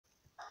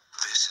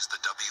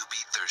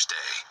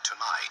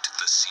Tonight,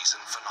 the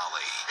season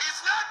finale.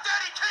 He's not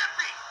dead, he can't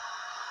be!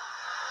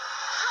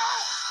 No!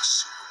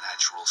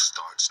 Supernatural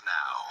starts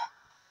now.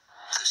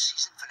 The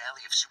season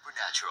finale of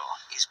Supernatural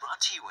is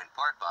brought to you in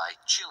part by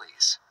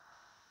Chili's.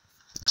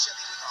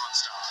 Chevy with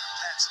OnStar.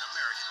 That's an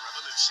American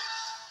revolution.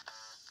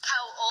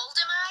 How old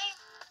am I?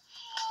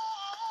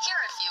 Here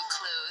are a few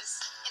clues.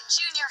 In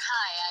junior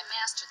high, I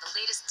mastered the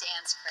latest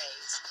dance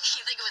craze.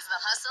 You think it was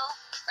the hustle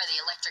or the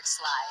electric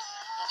slide?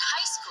 In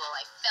high school,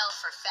 I fell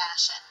for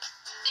fashion.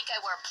 Think I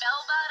wore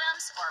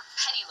bell-bottoms or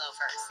penny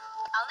loafers?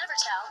 I'll never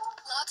tell.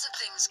 Lots of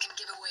things can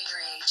give away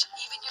your age,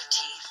 even your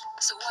teeth.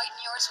 So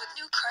whiten yours with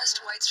new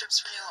Crest White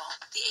Strips Renewal.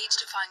 The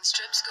age-defying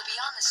strips go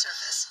beyond the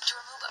surface to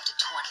remove up to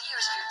 20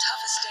 years of your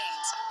toughest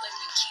stains,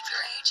 letting you keep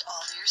your age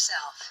all to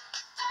yourself.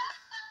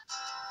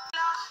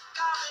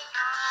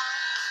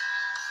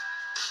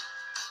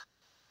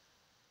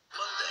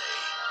 Monday,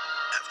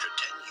 after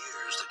 10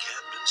 years, the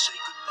Camdens say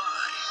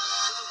goodbye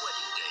with a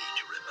wedding day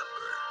to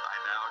remember. I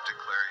now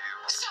declare you...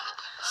 Stop!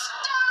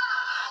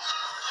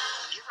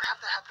 You ever have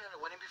that happen at a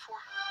wedding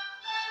before?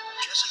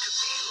 Jessica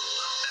Biel,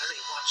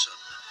 Barry Watson,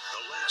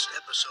 the last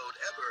episode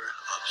ever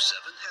of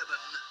Seventh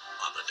Heaven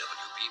on the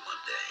WB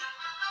Monday.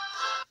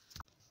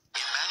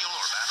 In manual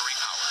or battery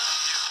power,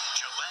 new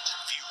Gillette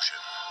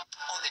Fusion.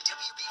 On the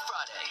WB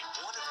Friday,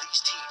 one of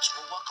these teams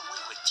will walk away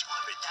with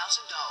 $200,000.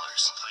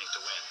 Playing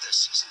to win. The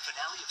season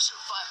finale of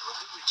Survival of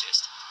the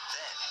Richest.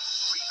 Then,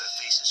 Reba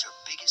faces her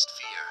biggest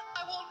fear.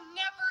 I will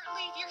never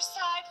leave your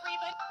side,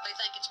 Reba. They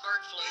think it's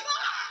bird flu. And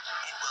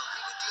while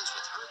Reba deals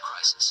with her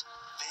crisis,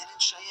 Van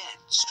and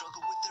Cheyenne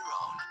struggle with their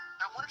own.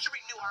 I wanted to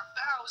renew our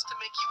vows to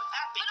make you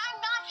happy. But I'm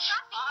not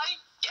happy. I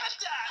get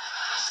that!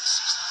 The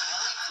season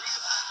finale of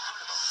Reba,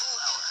 part of a full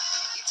hour.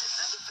 It's a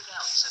night of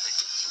finales on the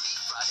WB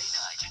Friday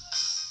night.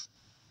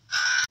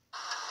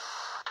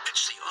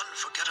 It's the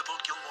unforgettable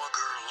Gilmore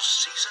Girls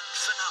season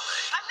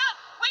finale. I'm not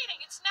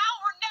waiting. It's now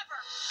or never.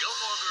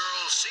 Gilmore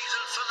Girls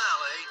season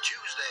finale,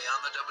 Tuesday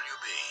on the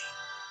WB.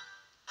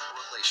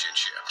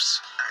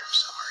 Relationships. I'm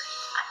sorry.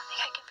 I don't think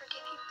I can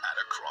forgive you. At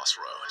a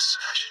crossroads.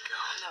 I should go.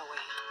 No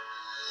way.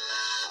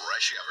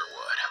 Fresh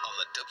Everwood on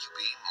the WB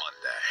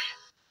Monday.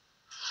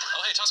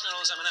 Oh, hey, toss me one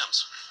of those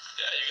M&Ms.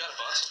 Yeah, you got it,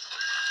 boss.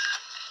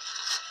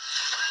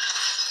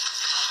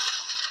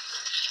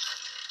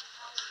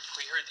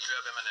 We heard that you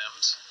have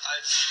M&Ms.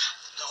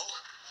 No?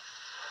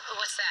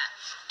 What's that?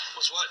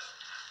 What's what?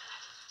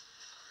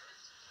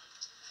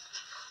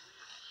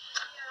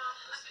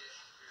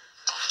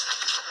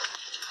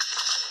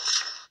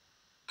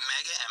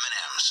 Mega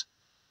M&Ms.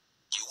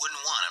 You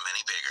wouldn't want them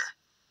any bigger.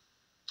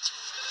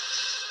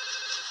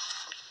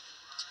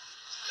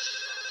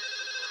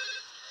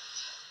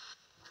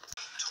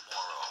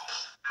 Tomorrow.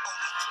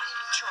 Only 3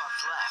 new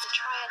charms left.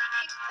 Try and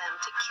pick them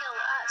to kill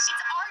us.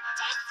 It's our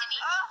destiny.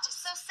 Oh,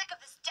 just so sick of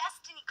this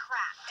destiny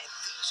crap. And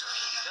things are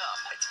heating up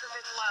It's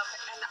forbidden love,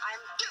 and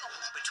I'm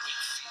doomed. between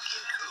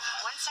Phoebe and Coop.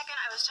 One second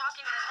I was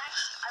talking, and the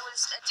next I was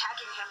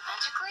attacking him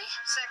romantically,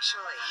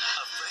 sexually.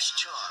 A fresh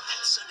charm,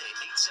 Sunday,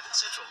 8/7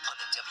 Central on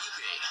the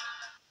WB.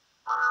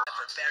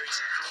 For berries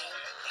and cream,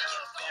 and get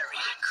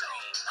buried in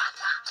cream.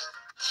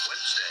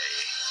 Wednesday,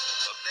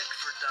 The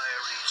Bedford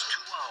Diaries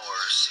 2-hour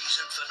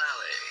season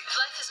finale.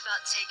 Life is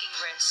about taking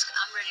risk.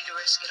 I'm ready to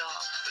risk it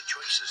all. The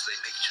choices they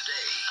make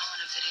today I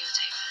want to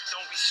videotape it.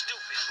 Don't be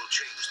stupid. will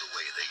change the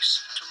way they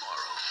see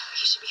tomorrow.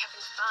 He should be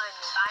having fun,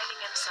 finding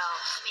himself.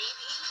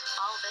 Maybe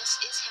all this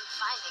is him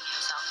finding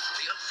himself.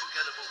 The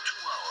unforgettable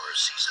 2-hour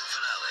season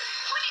finale.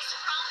 What is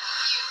wrong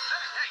with you?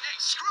 Hey,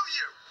 screw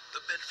you!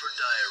 The Bedford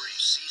Diaries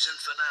season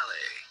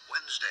finale.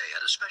 Wednesday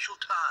at a special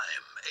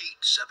time,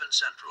 8/7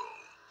 Central.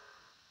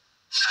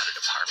 At a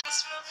department.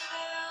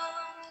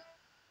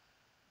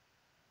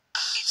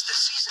 It's the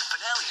season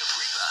finale of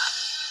Reba,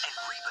 and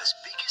Reba's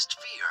biggest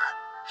fear.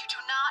 You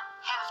do not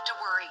have to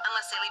worry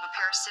unless they leave a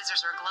pair of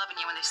scissors or a glove in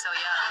you when they sew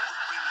you up. Will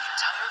bring the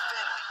entire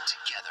family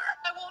together.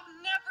 I will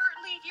never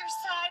leave your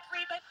side,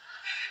 Reba.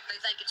 They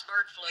think it's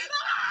bird flu.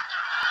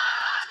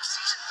 The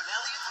season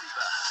finale of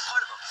Reba,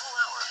 part of a full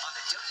hour on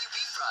the WB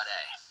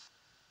Friday.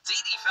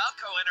 Dee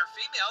Falco and her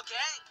female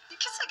gang. You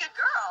kiss like a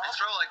girl. I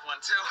throw like one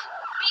too.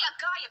 Be a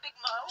guy, you big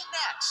mo.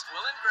 Next,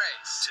 Will and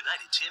Grace.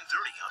 Tonight at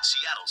 10:30 on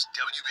Seattle's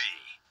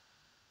WB.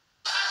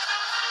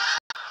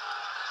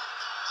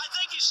 I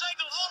think he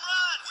cycled home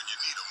run. When you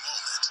need a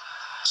moment,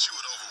 chew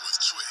it over with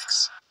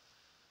Twix.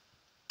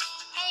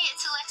 Hey,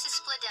 it's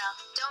Alexis Bledel.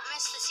 Don't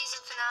miss the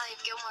season finale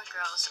of Gilmore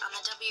Girls on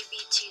the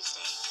WB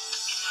Tuesday.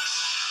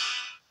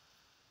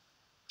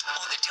 On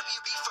the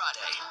WB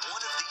Friday, one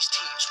of these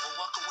teams will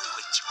walk away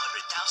with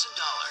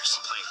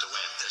 $200,000. Playing to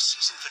win. The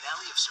season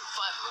finale of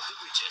Survival of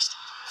the Richest.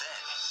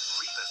 Then,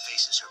 Reba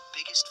faces her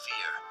biggest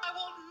fear. I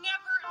will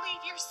never leave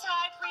your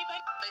side,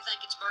 Reba. They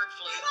think it's bird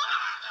flu.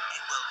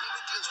 And while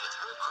Reba deals with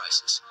her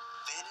crisis,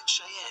 Van and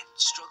Cheyenne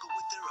struggle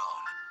with their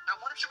own. I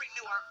wanted to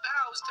renew our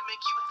vows to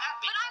make you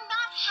happy. But I'm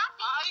not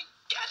happy. I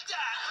get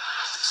that!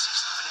 The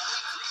season finale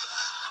of Reba,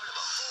 part of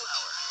a full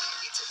hour.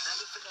 It's a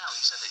night of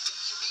finales on the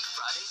WB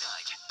Friday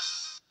night.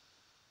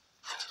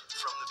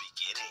 From the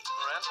beginning.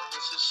 Miranda,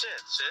 this is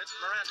Sid. Sid,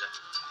 Miranda.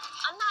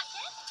 I'm not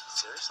yet.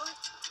 Seriously?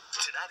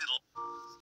 Tonight it'll